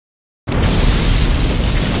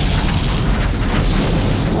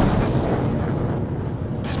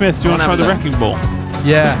Smith, do you want to try the wrecking ball?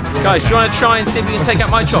 Yeah. Guys, do you want to try and see if we can take out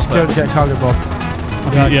my Just go chopper? to get cargo bomb.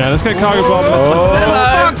 Yeah, let's get cargo bomb.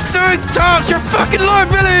 Fuck's sake, Tarts, you're fucking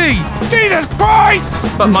liability! Jesus Christ!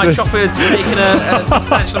 But my chopper has taken a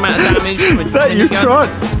substantial amount of damage. Is that you, Trot?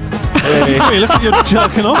 Hey, look at you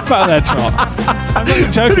jerking off about that, Trot. I'm not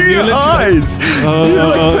joking. Look at your eyes.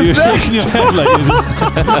 You're shaking your head like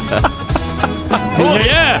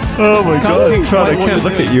yeah. Oh my god, Trot, I can't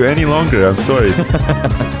look at you any longer. I'm sorry.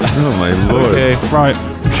 Oh my lord. Okay, right.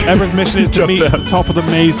 Everyone's mission is to meet at the top of the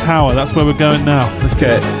maze tower. That's where we're going now. Let's do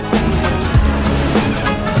this.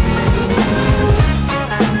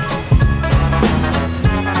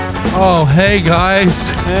 Oh, hey guys.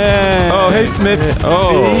 Hey. Oh, hey Smith.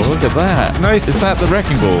 Oh, look at that. Nice. Is that the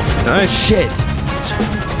wrecking ball? Nice. Shit.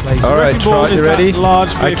 All right, Trot, you ready?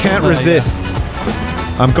 I can't resist.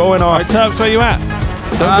 I'm going off. Right, Turks, where you at?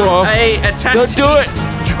 Don't go off. Hey, attack. Don't do it.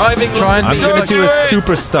 Driving. I'm going to do a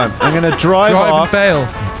super stunt. I'm going to drive off,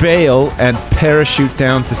 bail, and parachute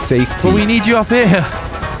down to safety. But we need you up here.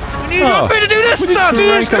 We need you up here to do this stuff.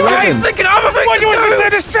 Jesus Christ. Thinking of a thing. Why do you want to so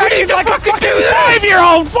distracted like a fucking do this.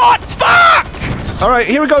 5-year-old? What? Fuck! All right,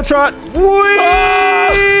 here we go, Trot.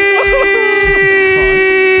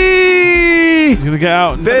 He's going to get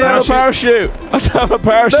out. I don't have a parachute. I don't have a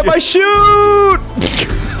parachute. Let my shoot!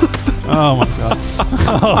 Oh my god.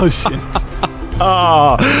 Oh shit.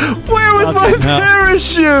 Oh, where was my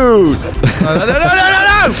parachute?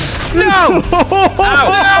 No!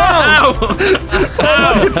 Ow!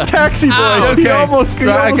 It's Taxi Boy. He almost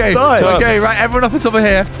died. Okay, right, everyone up on top of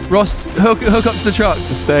here. Ross, hook up to the trucks.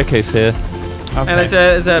 There's a staircase here. And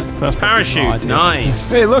there's a parachute. Nice.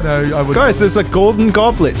 Hey, look, guys, there's a golden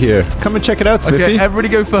goblet here. Come and check it out, Smithy. Okay, everybody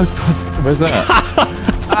go first. Where's that?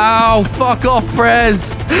 Ow, fuck off,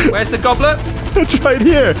 Prez. Where's the goblet? It's right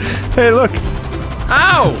here. Hey, look.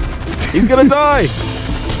 Ow! He's gonna die.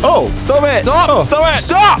 Oh, Stop it. Stop. Stop it.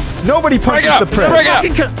 Stop! nobody punches the press. Break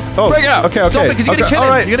it up. Oh, Break it up. okay, okay. Stop it, because you're gonna kill him.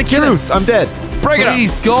 All right, You're gonna kill him. Truce, I'm dead. Break it up.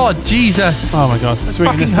 Please, God, Jesus. Oh my god.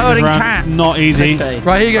 Swinging this thing hurting around. cats. It's not easy. Okay.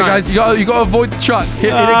 Right, here you go, guys. You got to avoid the truck.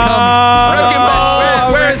 Here it comes.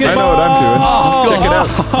 Where is it? I know what I'm doing. Check it out.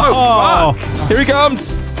 Oh, fuck. Here he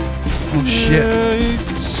comes. Oh, shit.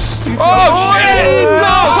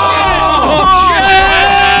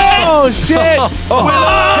 Oh shit!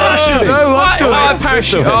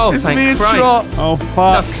 Parachute. Oh, It's thank me and Christ. Trot. Oh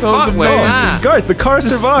fuck! Fuck, where's that? Guys, the car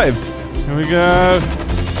survived. Here we go.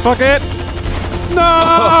 Fuck it! No!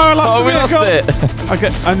 I lost the we vehicle. lost it.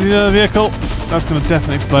 Okay, I need another vehicle. That's gonna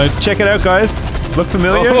definitely explode. Check it out, guys. Look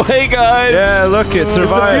familiar? Oh, hey guys. Yeah, look, it It's a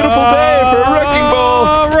survived. beautiful day for a wrecking ball.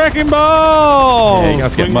 Oh, wrecking ball! Yeah, you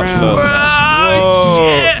have to get Swing much round. further. Oh,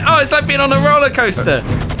 shit! Oh, it's like being on a roller coaster.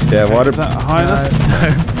 Yeah, water. Is that high enough?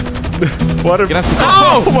 Water. You're gonna have to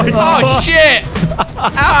Oh, my God. oh shit!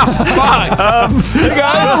 Ah, fuck! You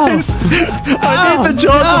guys, I need the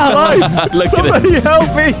jaws of life. Look Somebody help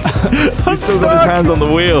me. I'm He's still got his stuck. hands on the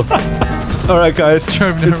wheel. All right, guys.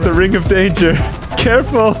 It's the ring of danger.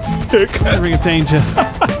 Careful. Here it comes. Ring of danger.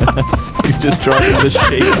 He's just driving the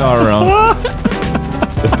shit car around.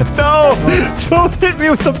 No, don't hit me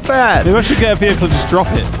with the bat. Maybe I should get a vehicle and just drop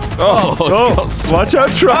it. Oh, Oh, watch out,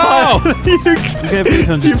 Try. Get a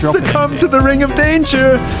vehicle and You've just drop it. succumbed to the ring of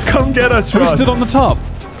danger. Come get us, Who Ross. stood on the top?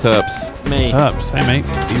 Terps. Me. Terps. Hey mate.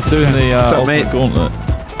 He's doing the up, ultimate mate? gauntlet.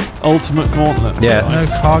 Ultimate gauntlet. Yeah. No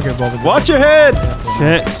cargo bothered. Watch your head.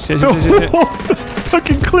 Shit. Shit.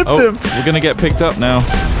 Fucking clipped Oh, him. we're gonna get picked up now.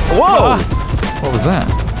 Whoa. What was that?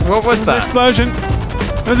 What was that? Explosion.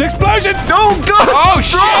 There's an explosion. Oh, God. Oh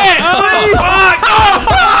shit! Please.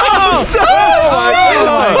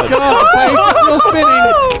 Oh my god. Wait, it's still spinning.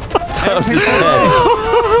 Terps is dead.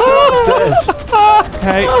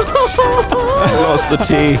 Okay. Lost the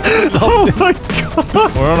T. Oh, my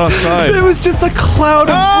God. We're on our side. It was just a cloud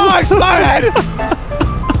of... Oh, exploded.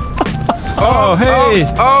 Oh, hey.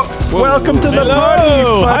 Oh, Welcome to the party,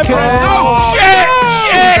 Hello. Hi, fuckhead. oh shit!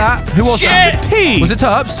 Shit! Who was that? T. Was it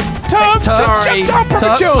Terps? Terps? Sorry. Jump down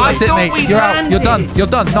Terps? prematurely. That's it, thought mate. we You're out. You're done. landed. You're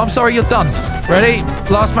done. No, I'm sorry. You're done. Ready?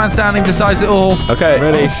 Last man standing decides it all. Okay.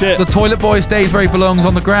 Ready? Shit. The toilet boy stays where he belongs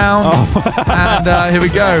on the ground. And here we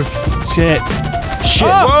go. Shit. Shit.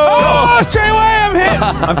 Oh, straight away I'm hit.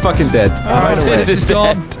 I'm fucking dead. Right away. This is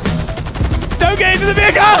gone. Don't get into the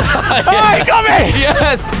vehicle. Oh, he got me.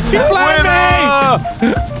 Yes! He flagged me.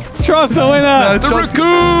 Trust the winner. The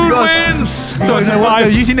raccoon wins! So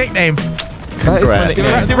use your nickname. That is when it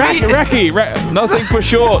Racky. Nothing for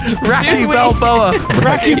short. Racky Did we- Balboa.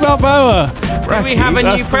 Racky Balboa. do we have a new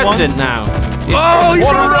That's the president now? Oh, you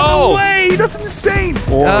What a ran out roll. of the way! That's insane!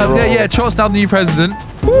 roll. Yeah, Trot's now the new president.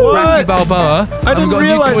 What? Rocky Balboa. I didn't we've got a new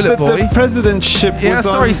realize toilet that boy. the presidentship Yeah, was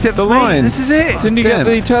sorry, on Sips, the mate. line. This is it. Didn't you get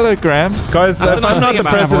the telegram? Guys, That's if a nice I'm not thing the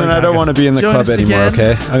about president, I don't want to be in the Join club us anymore,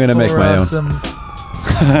 again okay? I'm going to make for, my own. some-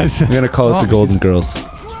 I'm going to call it the Golden Girls.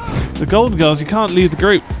 The Golden Girls, you can't leave the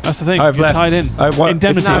group. That's the thing. I've You're left. tied in.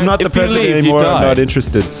 Indemnity. I'm not the If you president leave, you anymore. I'm die. not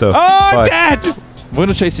interested, so... Oh, bye. Dad! We're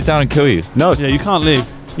gonna chase you down and kill you. No. Yeah, you can't leave.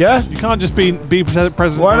 Yeah? You can't just be president.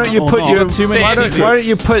 Why don't you or put not. your... too many Why don't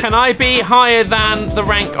you put... Can I be higher than the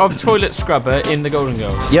rank of toilet scrubber in the Golden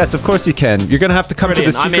Girls? Yes, of course you can. You're going to have to come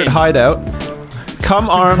Brilliant, to the I'm secret in. hideout. Come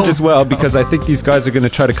armed as well, because I think these guys are going to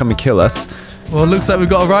try to come and kill us. Well, it looks like we've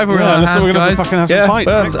got a rivalry Yeah, on our looks like hands, we're gonna guys. fucking have some fights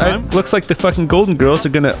next time. Looks like the fucking Golden Girls are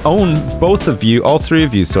going to own both of you, all three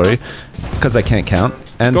of you, sorry, because I can't count.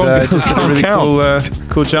 And Golden Girls just get a can't really count.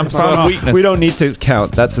 cool jump. Found So weakness. we don't need to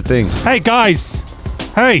count. That's the thing. Hey, guys!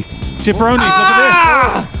 Hey! Jabronis, look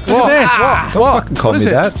at this! Look at this! What? Fucking call What me is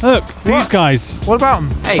it? that. Look, these guys. What about them?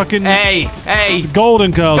 Hey, Fucking- hey.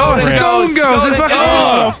 Golden Girls. Oh, it's over the here. Golden Girls. They're fucking...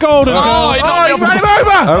 Oh, Golden Oh, Girls. he Oh, knocked you me ran him off.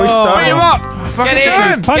 over! Are we Oh. Beat him starting? up! Fucking Get do in.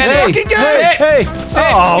 him! Punch Get it. in. Fucking get Six. him! Hey! Six. Oh,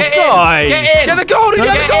 Get guys. in. Get in. Get the golden,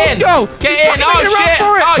 get the golden goal! Get He's in. fucking Oh, making a run shit.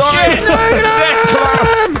 for it! Oh,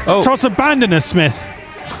 shit. Oh. Trot's abandoned us, Smith.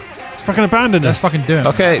 He's fucking abandoned us. Let's fucking do him.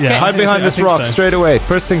 Okay, Yeah, hide behind I this think rock so. straight away.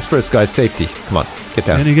 First things first, guys. Safety. Come on. Get You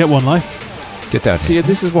down. only get one life. Get down. See,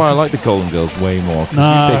 this is why I like the Golden Girls way more. 'cause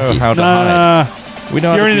Nah. you know how to Nah. hide. We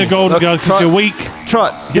know You're how in to the Golden Look, Girls because Trot- you're weak.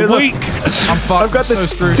 Trot. Here, You're look. weak. I'm fucked. I've got so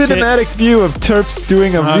this screwed. cinematic view of Terps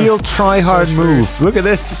doing a real try-hard move. Look at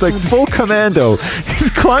this. It's like full commando. He's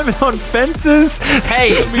climbing on fences.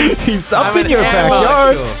 Hey. He's up I'm in an your air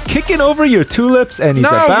backyard, marshal. kicking over your tulips, and he's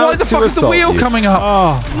No, about why the to fuck is the assault wheel you. coming up?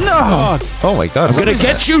 Oh, No! God. Oh my God! I'm gonna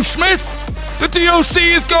get you, Smith! The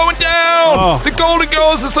DOC is going down! Oh. The Golden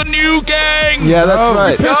Girls is the new gang! Yeah, that's Oh,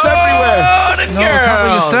 right. Piss everywhere! Oh, the No, I can't believe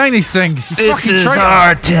you're girls. saying these things. You fucking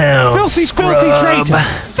traitor. town. Filthy traitor.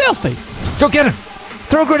 Filthy. Go get him!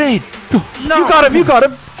 Throw a grenade! No. You got him! You got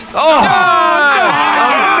him! Oh!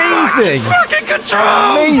 Amazing! Fucking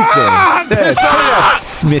control! Amazing! There,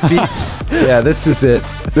 Smithy. Yeah, this is it.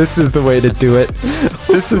 This is the way to do it.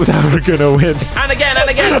 This is how we're gonna win. And again, and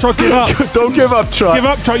again. Trot, give up. Don't give up, Trot. Give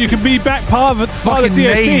up, Trot. You can be back part of Fucking the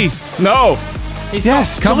DOC. maids. No!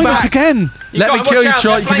 Yes, Come join us back. again. Let me kill you,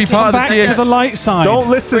 Trot. You can be part of the Back to DX. the light side. Don't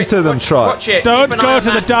listen to them, Trot. Watch it. Don't Keep an eye go on to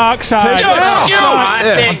the that. dark side. Take Oh, it out. you! Yeah, That's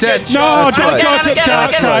it. I'm dead. Good No, shot. don't Again, go and to again, dark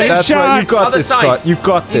and again. side. That's right. You got Other this, side. Trot. You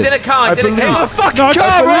got this. He's in a car. He's I in a believe. car. Fucking No, I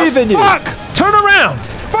car, believe Ross. in you. Fuck! Turn around.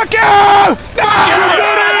 Fuck you!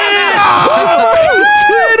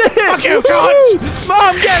 Fuck you, Trot.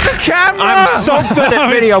 Mom, get the camera! I'm so good at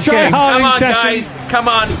video Try games. hard. Come on, Session. guys. Come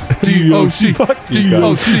on. DOC. Fuck you guys.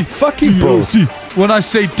 DOC. Fuck you both. When I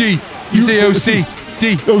say D, you say OC.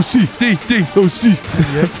 D. OC. D. D. OC.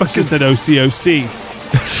 Fucking said OC.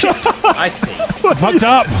 I see. Fucked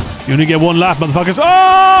up. You only get one life, motherfuckers.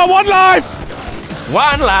 Oh, one life.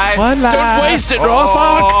 One life. One life. Don't waste it, Ross!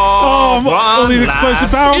 Fuck. Oh, all these explosive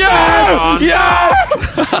barrels.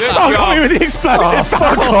 Yes! Good Oh, got me job. with the explosive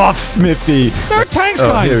Fuck off, Smithy. There are tanks, Oh,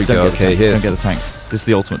 guys. here we go. Okay, here. Don't get the tanks. This is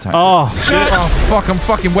the ultimate tank. Oh, shit. Oh, fuck, I'm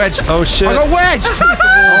fucking wedged. Oh shit. I got wedged!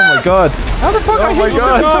 Oh my God. How the fuck Oh I my hit you so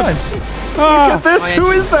God. many times? Oh, This?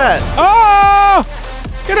 Who is that? oh,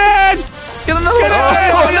 get in. Get another one.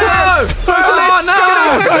 Oh, no! Oh, no!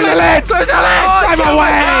 Close the lid! Close the lid! Drive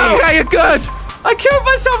away. Okay, you're good. I killed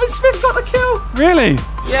myself and Smith got the kill. Really?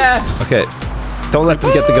 Yeah. Okay. Don't let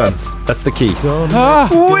them get the guns. That's the key. Ah.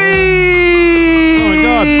 Whee! Oh my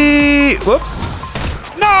God. Whoops.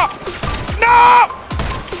 No. No.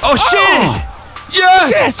 Oh shit!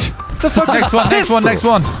 Yes! Shit. Next one, next one, next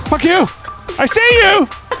one. Fuck you. I see you.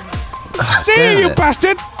 See damn you, it.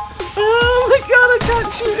 bastard. Oh my god, I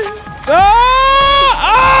can't shoot him.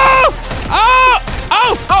 Oh. Oh.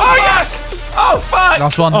 Oh. Oh, yes. Oh, fuck.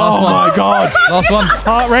 Last one, Oh last one. my God. Last one.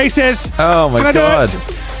 Heart races. Oh my Can I do God. it?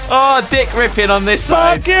 Oh, dick ripping on this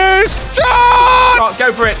side. Fuck you, Trot. Trot,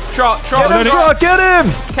 go for it. Trot, Get him, trot. Trot, get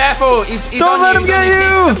him! Careful. He's Don't on let you. him He's on get you.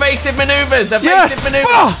 you. Evasive maneuvers. Evasive Yes. maneuvers.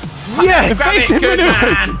 Oh. Yes! Grab it. Evasive Good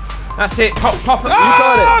maneuvers. man. That's it. Pop it. You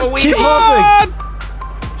got it. We Keep need- hopping.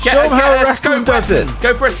 Get Show him how a scope raccoon does weapon. it.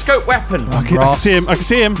 Go for a scope weapon. I can see him. I can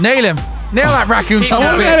see him. Nail him. Nail that raccoon, Keep son I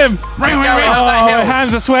of a won't bitch. get him. Keep going up Oh, that my hill.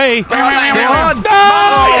 hands are sway. Go up that hill. On. Oh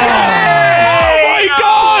my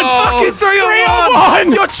God! Fucking 3 on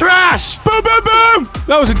 1. You're trash. Boom, boom, boom!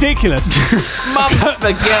 That was ridiculous. Mum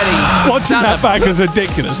spaghetti. Watching Son that of- back was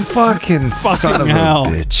ridiculous. Fucking son of hell. a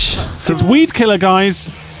bitch. So It's Weed Killer, guys.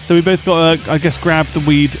 So we both got to, I guess, grab the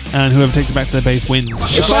weed, and whoever takes it back to their base wins.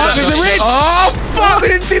 Fuck, there's a ridge! Oh, fuck, we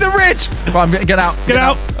didn't see the ridge! Right, I'm gonna get out. Get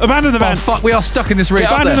out! Abandon the van! Oh, fuck, we are stuck in this ridge.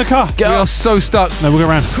 Abandon the car! We are so stuck. No, we'll go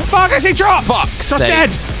around. Fuck, I see drop! Fuck's Drop sake. dead!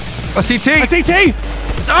 I see T. I see T!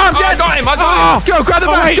 Oh, I'm dead! I got him, I got him! Go, grab the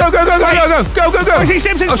van! wait. Go, go, go, go, go, go, go, go, go! I see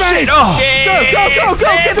Simpson's Oh, shit! face! Oh,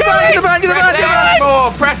 go, get the van, get the van, get the van, get the van!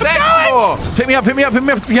 More, press X more! Pick me up, pick me up, pick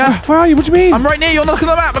me up. Yeah. Where are you? What do you mean? I'm right near you. Look on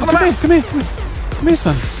the map, look on the map. Come here. Come here,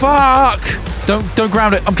 son. Fuck! Don't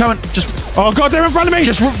ground it. I'm coming. Just Oh, God, they're in front of me!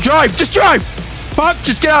 drive. Just drive. Fuck!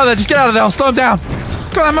 Just get out of there. Just get out of there. I'll slow him down.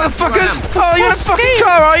 Go on, motherfuckers! Oh, you're in a fucking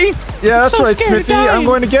car, are you? Yeah, that's so right, scared of Smithy. I'm dying.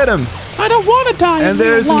 going to get him. I don't want to die. And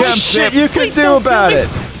there's shit you can do about it.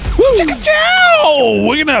 Chicka-chow!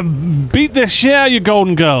 We're gonna beat the shit out of you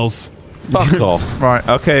golden girls. Fuck off. Right.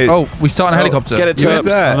 Okay. Oh, we start in a helicopter. Get it, Where's Terps.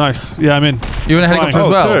 that? Oh, nice. Yeah, I'm in. You in a helicopter Fine. as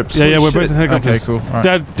well? Terps. Yeah, Holy we're shit. both in helicopters. Okay, cool. Right.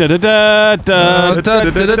 Da da da da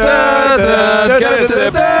da. Get it,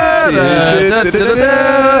 Sips.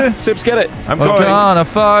 Sips, get it. I'm We're going. gonna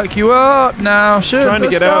fuck you up now. Should Trying to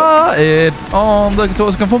have get out. started on the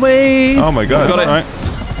towards come for me. Oh my god. Got it. Alright.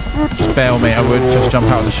 Just bail, mate. I would just jump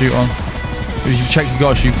out of the chute on. You check you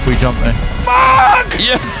gotta shoot before you jump there.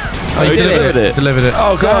 Yeah. Oh, you delivered it. Delivered it.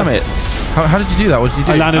 Oh, damn it. How did you do that? What did you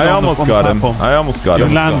do? I landed I on almost the got him. platform. I almost got You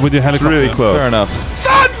him. land with your It's helicopter. really close. Fair enough.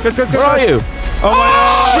 Where Where are you? Oh my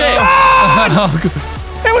god. Shit.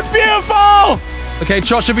 It was beautiful! Okay,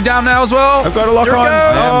 Chord should be down now as well. I've got a lock Here it on.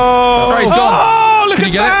 goes. Oh. Right, he's gone. Oh, look Can at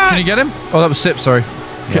you get that! it? Can you get him? Oh, that was Sip, sorry.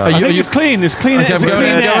 Yeah. Are I you, think it's clean. It's clean. Okay, It's I'm going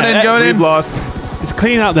clean in, there. going in, going in. We've lost. It's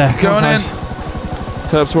clean out there. Come on, Going in. guys.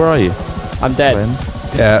 Terps, where are you? I'm dead.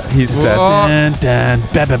 Yeah, he's set. Whoa. Dun, dun,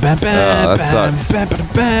 bam, bam, bam, bam, that bam, sucks. bam, bam,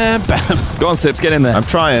 bam, bam. Go on, Sips, get in there. I'm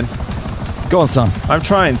trying. Go on, son. I'm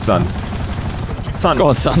trying, son. Son. Go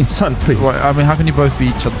on, son. Son, please. Right, I mean, how can you both be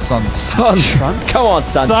each other's sons? Son. Come on,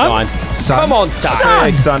 sunshine. Son? Come on, son.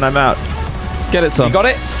 Big son, I'm out. Get it, son. You got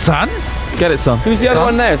it? Son? Get it, son. Who's the other Son?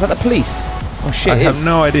 one there? Is that the police? Oh, shit, I it have is.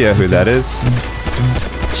 no idea who that is.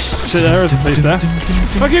 Shit, there is a police there.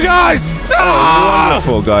 Fuck you guys!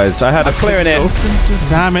 Wonderful, guys. I had a clearing it. pistol.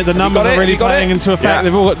 Damn it, the numbers got are it? really You got playing it? into effect. Yeah.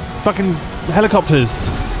 They've all got fucking helicopters.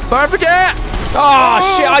 Don't forget! Oh,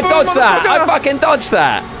 shit, I dodged that. I fucking dodged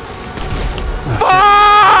that.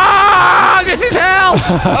 Fuck! This is hell!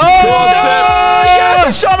 Oh, yes!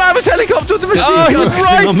 I shot him out of his helicopter with the machine gun.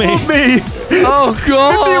 Single me. Me. Oh, He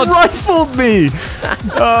God! rifled me.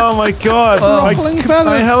 Oh my god. My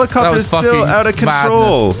helicopter That was is still fucking out of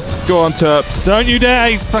control. Go on, Terps. Don't you dare,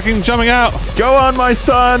 he's fucking jumping out. Go on, my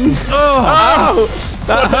son. Oh!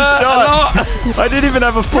 That hurt a lot. I didn't even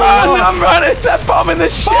have a full Run, load. I'm running. They're bombing the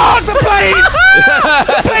shit. Fuck the planes!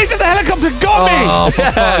 The planes of the helicopter got me! Oh, for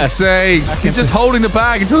fuck's sake. He's just holding the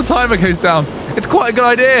bag until the timer goes down. It's quite a good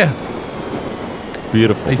idea.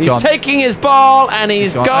 Beautiful. He's He's gone. taking his ball and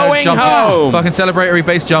he's Gone. going Jump. home. Fucking celebratory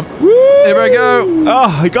base jump. Here we go.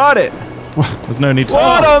 Oh, I got it. There's no need to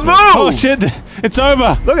What stop a this. Oh move. shit, it's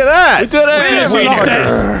over. Look at that. We did it. We lost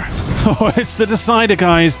it. Oh, it's the decider,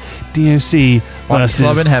 guys. DOC Club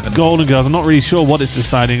versus in heaven. Golden Girls. I'm not really sure what it's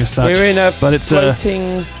deciding as such. We're in a but it's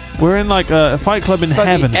floating... we're in like a fight club in it's like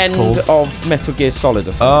heaven. the It's end called. of Metal Gear Solid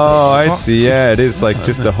or something. Oh, I see. Yeah, it is like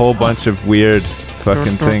just a whole bunch of weird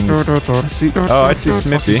fucking things. Oh, I see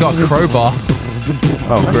Smithy. Got a crowbar.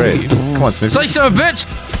 Oh, great. Come on, Smithy. Say so, bitch!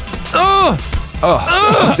 Oh!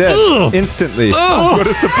 Oh, dead. Instantly. What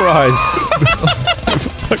a surprise.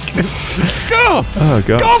 Go! Oh,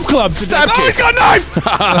 God. Golf club! Stab oh, kick. he's got a knife!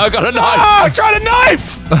 I got a knife. Oh, I tried a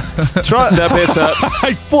knife! Try Step here, Terps.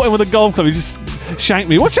 I fought him with a golf club. He just shanked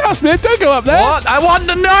me. Watch out, Smith! Don't go up there! What? I want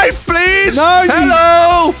the knife, please! No, you-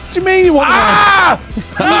 Hello! What do you mean you want a knife?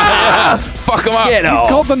 Fuck him up. Get He's off.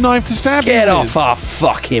 got the knife to stab Get you off our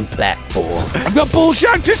fucking platform. I've got bull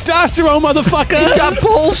shark testosterone, motherfucker! You got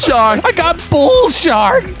bull shark! I got bull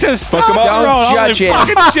shark testosterone! him up. Don't judge him.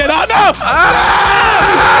 Fucking shit! Oh no!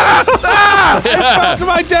 I fell to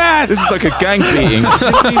my death! This is like a gang beating. I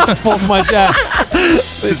didn't mean to fall to my death.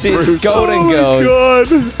 This is Golden Girls.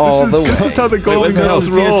 God. All the This is how the Golden where's the Girls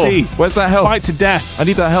health? roll. DSC. Where's that health? Fight to death. I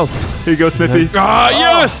need that health. Here you go, Smithy. Ah,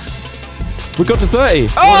 yes! We got to 30.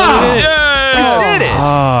 Oh! Yay! Did it.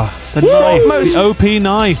 Ah, the knife. The OP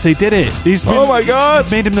knife. They did it. He's been, Oh my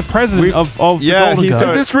God. made him the president of the Yeah, Golden he's Girls.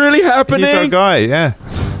 Is this really He's our happening? guy, yeah.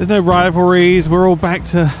 There's no rivalries. We're all back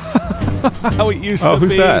to how it used to Oh, be.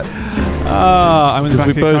 who's that? I'm in the Because back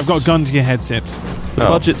we again. both- I've got a gun to your headsets. The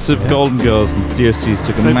budgets of Golden Girls and DOCs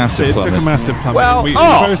took a massive It took a plummet. massive plummet. Well, we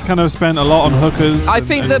both kind of spent a lot on hookers. I and-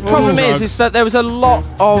 think and the problem drugs. is that there was a lot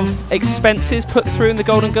of expenses put through in the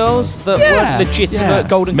Golden Girls that Yeah, weren't legitimate yeah.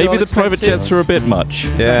 Golden Maybe Girl the private expenses. jets are a bit much.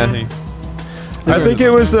 Yeah. Exactly. I think it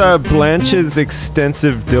was Blanche's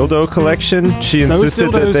extensive dildo collection. She Those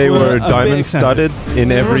insisted that dildos they were were a bit diamond studded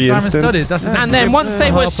in every instance. And then once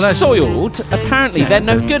they were soiled, apparently they're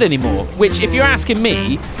no good anymore. Which, if you're asking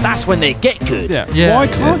me, that's when they get good. Yeah. Why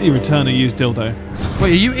can't you return a used dildo?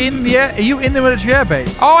 Wait, are you in the air? Are you in the military air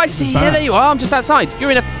base? Oh, I see. Yeah, there you are. I'm just outside.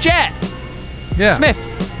 You're in a jet. Yeah. Smith.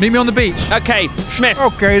 Meet me on the beach. Okay, Smith.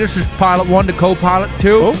 Okay, this is pilot 1 to co-pilot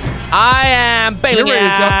 2. I am bailing You're ready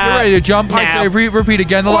to jump. You're ready to jump. Now. I say repeat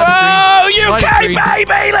again. The Whoa, light UK,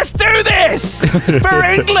 baby! Let's do this for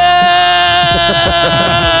England!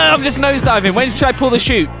 I'm just nosediving. When should I pull the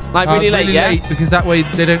chute? Like really late, yeah? Late, because that way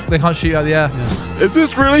they can't shoot out of the air. Is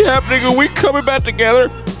this really happening? Are we coming back together?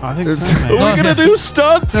 I think so, mate. Are we gonna do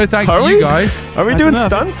stunts? No thanks to you guys. Are we doing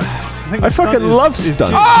stunts? I fucking love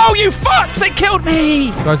stunts. Oh, you fucks! They killed me!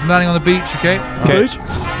 Guys, I'm landing on the beach, okay? Okay.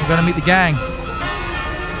 I'm gonna meet the gang.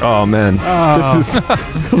 Oh man, this is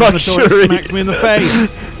luxury. Smacked me in the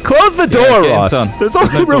face. Close the door, Ross. There's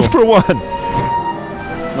only room for one.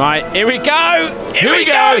 Right, here we go! Here we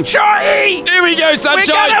go, Trotty! Here we go, sunshine.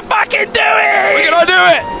 We're gonna fucking do it! We're gonna do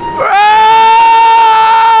it.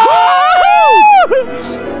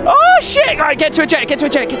 Oh shit! Right, get to a jet, jet.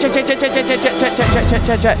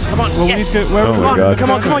 Come on, Well, yes. we need to go. Where Oh come my on, God. Come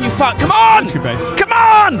on, you fuck! Come on! Entry base. Come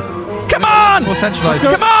on! Come on! More centralized.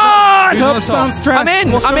 Come on! Turp sounds stressed. I'm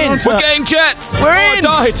in, What's I'm going in. on, We're Turp? getting jets. We're Oh, in.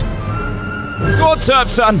 died. Go on, Turp,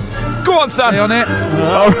 son. Go on, son. Stay on it.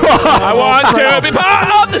 I want to be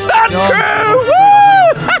part of the stunt Go on. crew!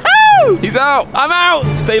 Woo! He's out. I'm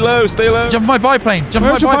out! Stay low. Stay low. Jump my biplane. Jump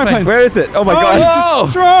Where's my your biplane. Where is it? Oh my god. Whoa.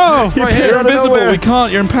 Drove. Right You're here. invisible. We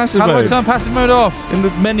can't. You're in passive How do I mode. turn passive mode off? In the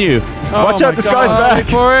menu. Watch out, this guy's Wait back.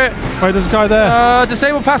 for it. Wait, there's a guy there.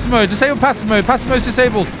 Disable passive mode. Disable passive mode. Passive mode's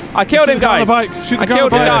disabled. I killed him, Shoot the guy on guys. the bike. Shoot the I guy on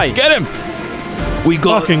killed the the guy. bike. Get him. We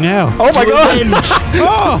got. Fucking hell. Oh my god.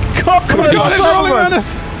 Oh! Cop, come on, God, it's rolling around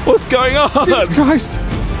us. What's going on? Jesus Christ.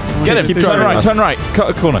 Get him. Keep Turn driving, right. Ross. Turn right. Cut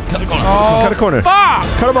a corner. Cut a corner. Oh, Cut a corner. fuck!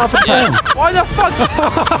 Cut him off at the pen. Why the fuck?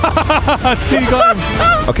 T got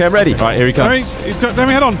him. Okay, I'm ready. Right, here he comes. He's got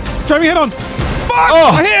Jamie head on. Jamie head on. Fuck!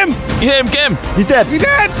 Oh. I hit him. You hit him. Get him. He's dead. He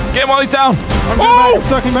dead. Get him while he's down. Oh!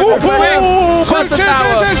 Circling back. Oh! Shut the Shoot!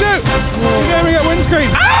 tower. Shoot! Jamie got windscreen.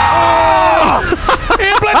 Oh! He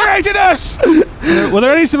obliterated us. Were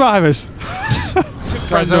there any survivors?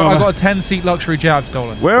 Guys, I got a 10-seat luxury jab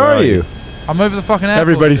stolen. Where are you? I'm over the fucking airport.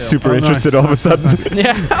 Everybody's still. super interested all of a sudden.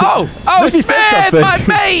 Yeah. Oh, Smithy said Smith, something. my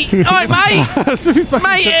mate. Hi, mate. Smithy fucking said some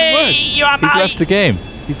Matey, words. you are He's left mate. the game.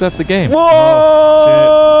 He's left the game.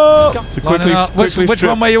 Whoa! So Lining up. Which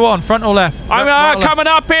runway you on? Front or left? I'm Right or left? coming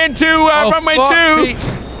up into runway fuck, 2. see?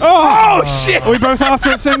 Oh, shit. Are we both after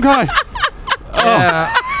the same guy?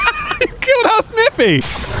 Yeah. You killed our Smithy.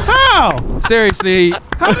 How? Seriously.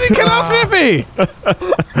 How did he kill our Smithy?